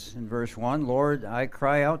says in verse 1, Lord, I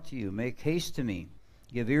cry out to you. Make haste to me.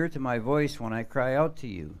 Give ear to my voice when I cry out to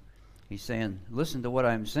you. He's saying, listen to what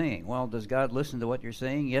I'm saying. Well, does God listen to what you're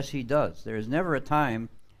saying? Yes, he does. There is never a time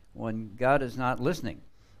when God is not listening.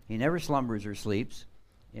 He never slumbers or sleeps.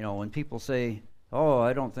 You know, when people say, oh,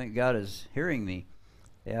 I don't think God is hearing me.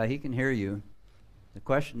 Yeah, he can hear you. The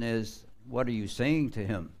question is, what are you saying to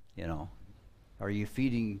him? You know, are you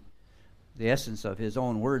feeding the essence of his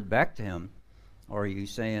own word back to him? Or are you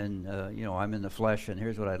saying, I'm in the flesh and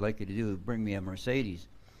here's what I'd like you to do, bring me a Mercedes.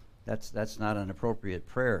 That's not an appropriate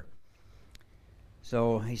prayer.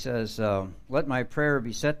 So he says, let my prayer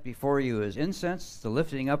be set before you as incense, the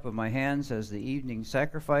lifting up of my hands as the evening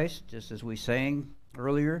sacrifice, just as we sang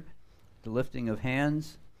earlier, the lifting of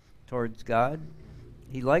hands towards God.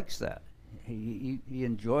 He likes that. He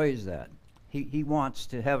enjoys that. He wants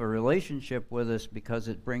to have a relationship with us because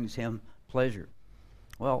it brings him pleasure.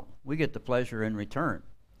 Well, we get the pleasure in return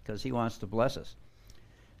because he wants to bless us.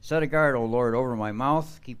 Set a guard, O Lord, over my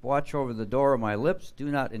mouth. Keep watch over the door of my lips.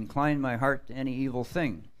 Do not incline my heart to any evil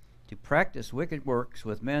thing, to practice wicked works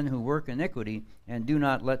with men who work iniquity, and do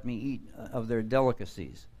not let me eat of their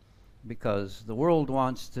delicacies. Because the world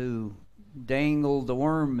wants to dangle the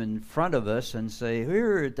worm in front of us and say,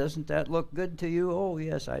 here, doesn't that look good to you? Oh,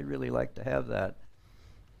 yes, I'd really like to have that.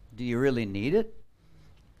 Do you really need it?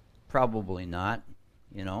 Probably not.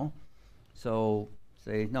 So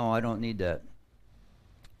say, no, I don't need that.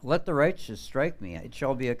 Let the righteous strike me. It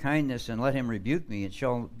shall be a kindness, and let him rebuke me. It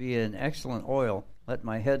shall be an excellent oil. Let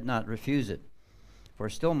my head not refuse it. For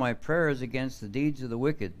still my prayer is against the deeds of the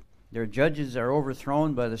wicked. Their judges are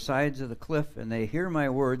overthrown by the sides of the cliff, and they hear my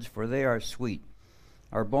words, for they are sweet.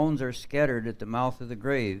 Our bones are scattered at the mouth of the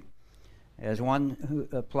grave, as one who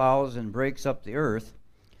plows and breaks up the earth.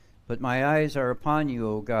 But my eyes are upon you,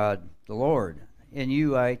 O God, the Lord. In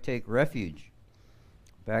you I take refuge.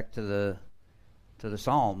 Back to the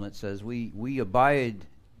psalm that says we abide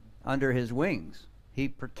under his wings. He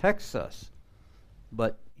protects us.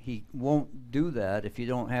 But he won't do that if you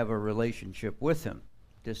don't have a relationship with him,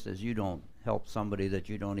 just as you don't help somebody that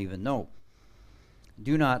you don't even know.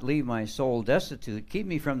 Do not leave my soul destitute. Keep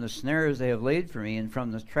me from the snares they have laid for me, and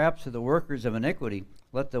from the traps of the workers of iniquity.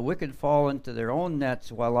 Let the wicked fall into their own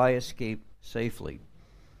nets while I escape safely.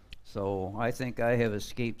 So I think I have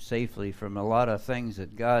escaped safely from a lot of things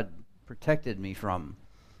that God protected me from.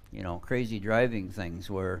 Crazy driving things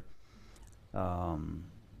where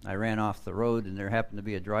I ran off the road and there happened to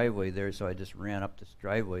be a driveway there, so I just ran up this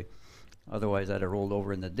driveway. Otherwise, I'd have rolled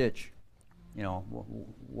over in the ditch.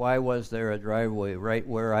 Why was there a driveway right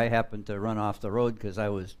where I happened to run off the road because I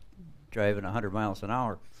was driving 100 miles an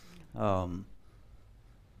hour?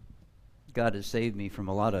 God has saved me from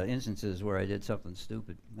a lot of instances where I did something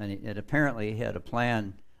stupid. And it apparently had a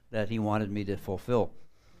plan that he wanted me to fulfill.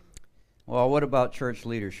 Well, what about church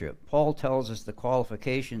leadership? Paul tells us the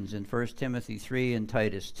qualifications in 1 Timothy 3 and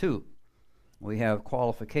Titus 2. We have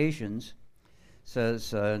qualifications.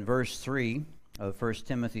 Says in verse 3 of 1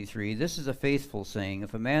 Timothy 3, this is a faithful saying.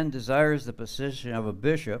 If a man desires the position of a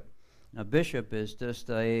bishop is just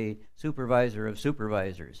a supervisor of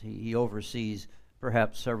supervisors. He oversees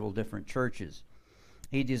perhaps several different churches.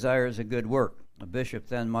 He desires a good work. A bishop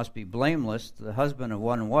then must be blameless, the husband of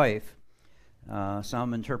one wife,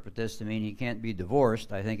 Some interpret this to mean he can't be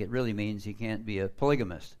divorced. I think it really means he can't be a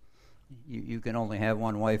polygamist. You can only have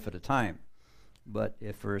one wife at a time. But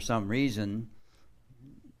if for some reason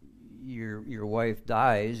your wife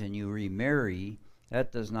dies and you remarry,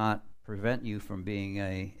 that does not prevent you from being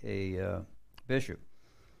a bishop.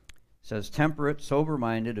 It says temperate,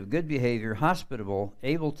 sober-minded, of good behavior, hospitable,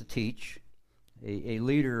 able to teach. A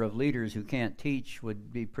leader of leaders who can't teach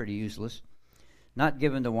would be pretty useless. Not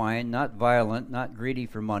given to wine, not violent, not greedy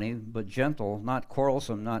for money, but gentle, not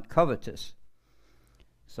quarrelsome, not covetous.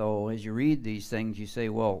 So as you read these things, you say,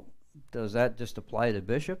 well, does that just apply to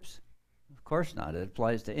bishops? Of course not. It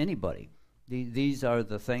applies to anybody. These are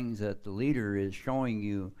the things that the leader is showing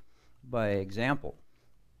you by example.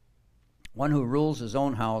 One who rules his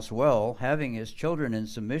own house well, having his children in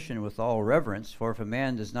submission with all reverence, for if a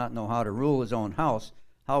man does not know how to rule his own house,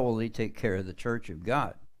 how will he take care of the church of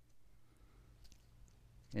God?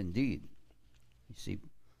 Indeed. You see,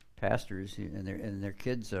 pastors and their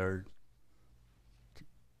kids are,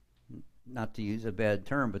 not to use a bad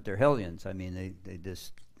term, but they're hellions. I mean, they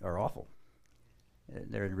just are awful.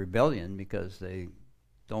 They're in rebellion because they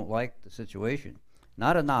don't like the situation.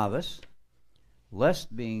 Not a novice,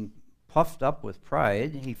 lest being puffed up with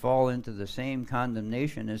pride, he fall into the same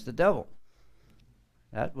condemnation as the devil.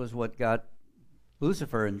 That was what got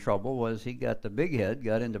Lucifer in trouble, was he got the big head,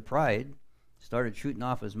 got into pride, started shooting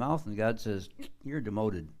off his mouth, and God says, you're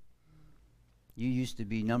demoted. You used to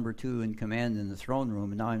be number 2 in command in the throne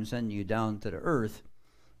room, and now I'm sending you down to the earth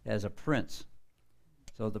as a prince.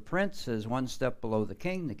 So the prince is one step below the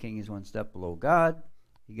king is one step below God.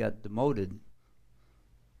 He got demoted.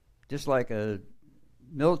 Just like a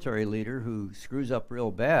military leader who screws up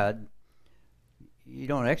real bad, you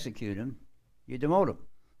don't execute him, you demote him.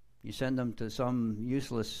 You send him to some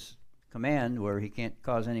useless command where he can't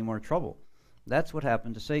cause any more trouble. That's what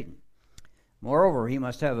happened to Satan. Moreover, he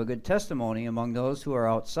must have a good testimony among those who are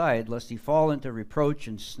outside, lest he fall into reproach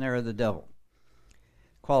and snare of the devil.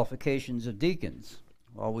 Qualifications of deacons.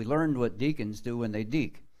 Well, we learned what deacons do when they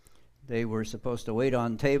deek. They were supposed to wait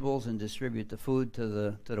on tables and distribute the food to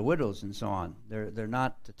the widows and so on. They're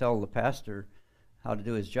not to tell the pastor how to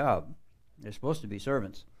do his job. They're supposed to be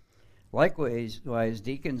servants. Likewise,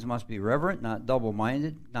 deacons must be reverent, not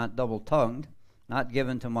double-minded, not double-tongued, not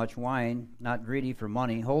given to much wine, not greedy for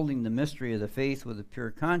money, holding the mystery of the faith with a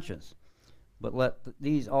pure conscience. But let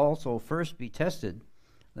these also first be tested,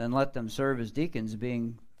 then let them serve as deacons,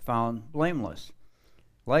 being found blameless.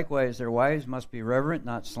 Likewise, their wives must be reverent,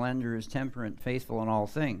 not slanderers, temperate, faithful in all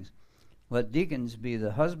things. Let deacons be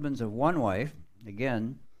the husbands of one wife.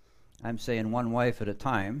 Again, I'm saying one wife at a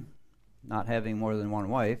time, not having more than one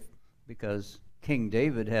wife, because King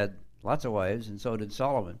David had lots of wives, and so did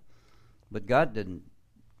Solomon. But God didn't.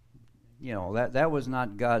 That was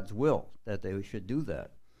not God's will, that they should do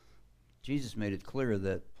that. Jesus made it clear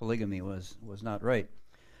that polygamy was not right.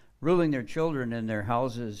 Ruling their children in their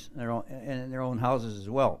houses, in their own houses as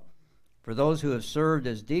well. For those who have served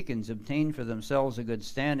as deacons obtain for themselves a good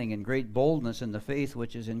standing and great boldness in the faith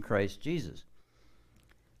which is in Christ Jesus.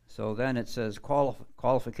 So then it says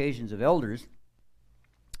qualifications of elders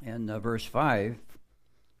in verse 5.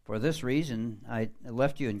 For this reason I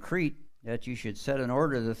left you in Crete, that you should set in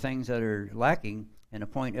order the things that are lacking and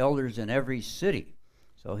appoint elders in every city.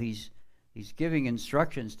 So he's giving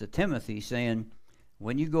instructions to Timothy, saying,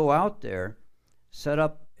 when you go out there, set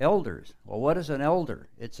up elders. Well, what is an elder?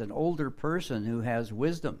 It's an older person who has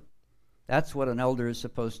wisdom. That's what an elder is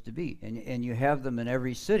supposed to be. And you have them in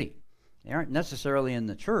every city. They aren't necessarily in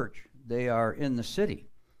the church. They are in the city.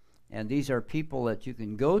 And these are people that you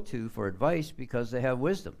can go to for advice because they have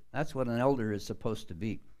wisdom. That's what an elder is supposed to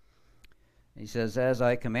be. He says, as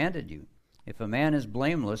I commanded you. If a man is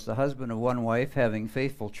blameless, the husband of one wife, having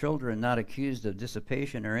faithful children, not accused of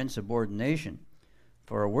dissipation or insubordination.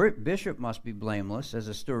 For a bishop must be blameless as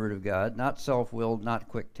a steward of God, not self-willed, not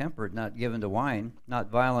quick-tempered, not given to wine, not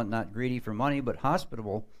violent, not greedy for money, but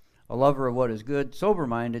hospitable, a lover of what is good,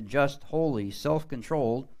 sober-minded, just, holy,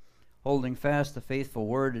 self-controlled, holding fast the faithful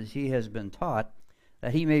word as he has been taught,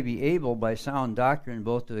 that he may be able by sound doctrine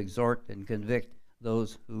both to exhort and convict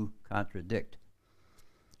those who contradict.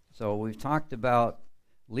 So we've talked about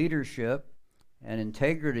leadership and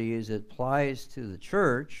integrity as it applies to the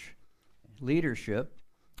church, leadership,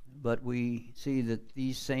 but we see that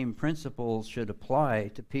these same principles should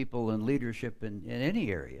apply to people in leadership in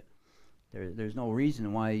any area. There's no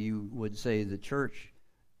reason why you would say the church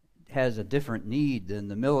has a different need than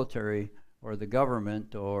the military or the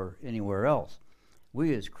government or anywhere else.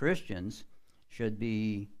 We as Christians should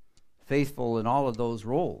be faithful in all of those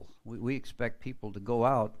roles. We expect people to go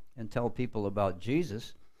out and tell people about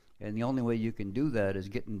Jesus And the only way you can do that is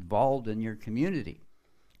get involved in your community.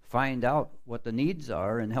 Find out what the needs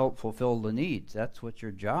are and help fulfill the needs. That's what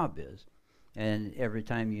your job is. And every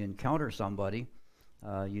time you encounter somebody,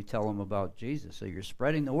 you tell them about Jesus. So you're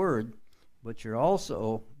spreading the word, but you're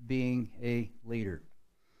also being a leader.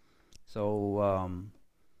 So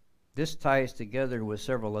this ties together with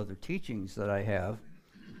several other teachings that I have,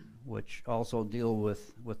 which also deal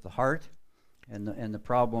with the heart and the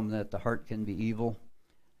problem that the heart can be evil,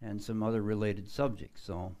 and some other related subjects.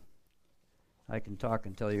 So I can talk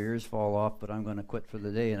until your ears fall off, but I'm going to quit for the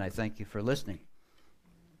day, and I thank you for listening.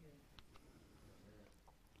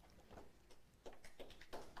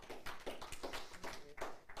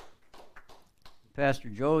 Pastor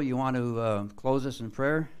Joe, you want to close us in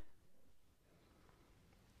prayer?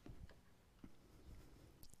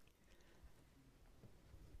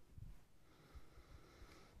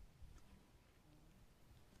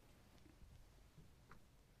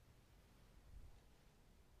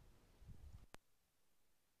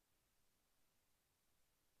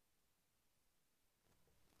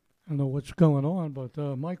 I don't know what's going on, but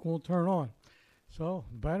mic won't turn on. So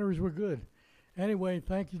batteries were good. Anyway,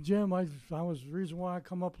 thank you, Jim. The reason why I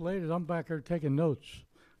come up late is I'm back there taking notes.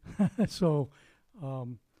 So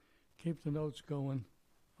keep the notes going.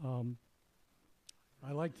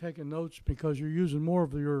 I like taking notes because you're using more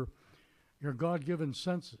of your God-given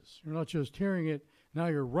senses. You're not just hearing it, now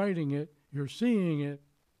you're writing it, you're seeing it,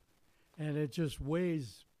 and it just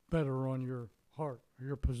weighs better on your heart or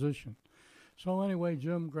your position. So anyway,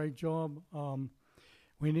 Jim, great job.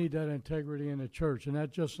 We need that integrity in the church, and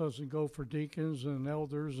that just doesn't go for deacons and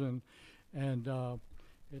elders, and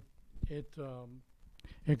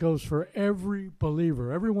it goes for every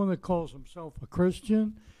believer. Everyone that calls himself a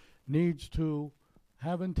Christian needs to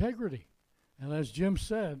have integrity. And as Jim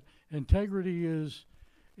said, integrity is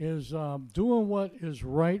doing what is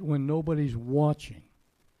right when nobody's watching.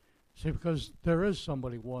 See, because there is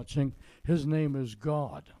somebody watching. His name is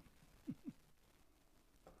God.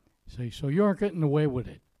 See, so you aren't getting away with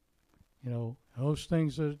it. You know, those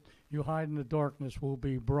things that you hide in the darkness will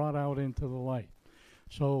be brought out into the light.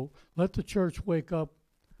 So let the church wake up.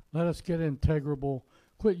 Let us get integrable.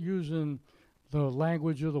 Quit using the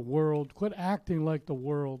language of the world. Quit acting like the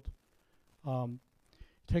world.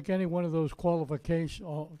 Take any one of those qualifications.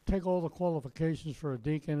 Take all the qualifications for a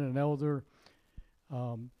deacon and an elder.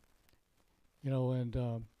 And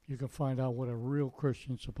you can find out what a real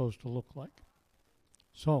Christian's supposed to look like.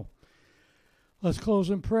 So let's close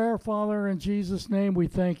in prayer. Father, in Jesus' name, we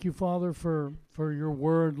thank you, Father, for your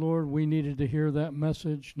word, Lord. We needed to hear that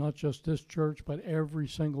message, not just this church, but every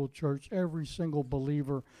single church, every single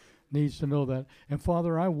believer needs to know that. And,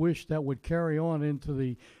 Father, I wish that would carry on into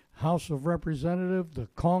the House of Representatives, the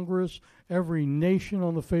Congress, every nation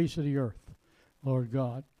on the face of the earth, Lord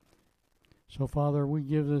God. So, Father, we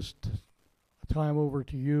give this time over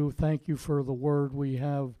to you. Thank you for the word we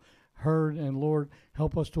have heard, and Lord,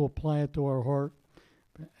 help us to apply it to our heart,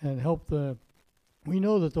 and we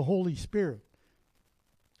know that the Holy Spirit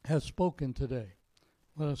has spoken today.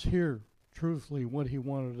 Let us hear truthfully what he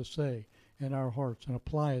wanted to say in our hearts and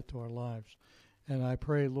apply it to our lives. And I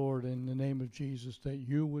pray, Lord, in the name of Jesus, that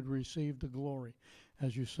you would receive the glory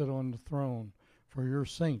as you sit on the throne for your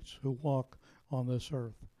saints who walk on this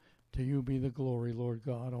earth. To you be the glory, Lord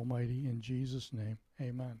God Almighty, in Jesus' name.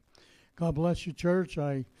 Amen. God bless you, church.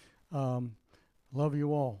 I love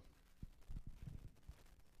you all.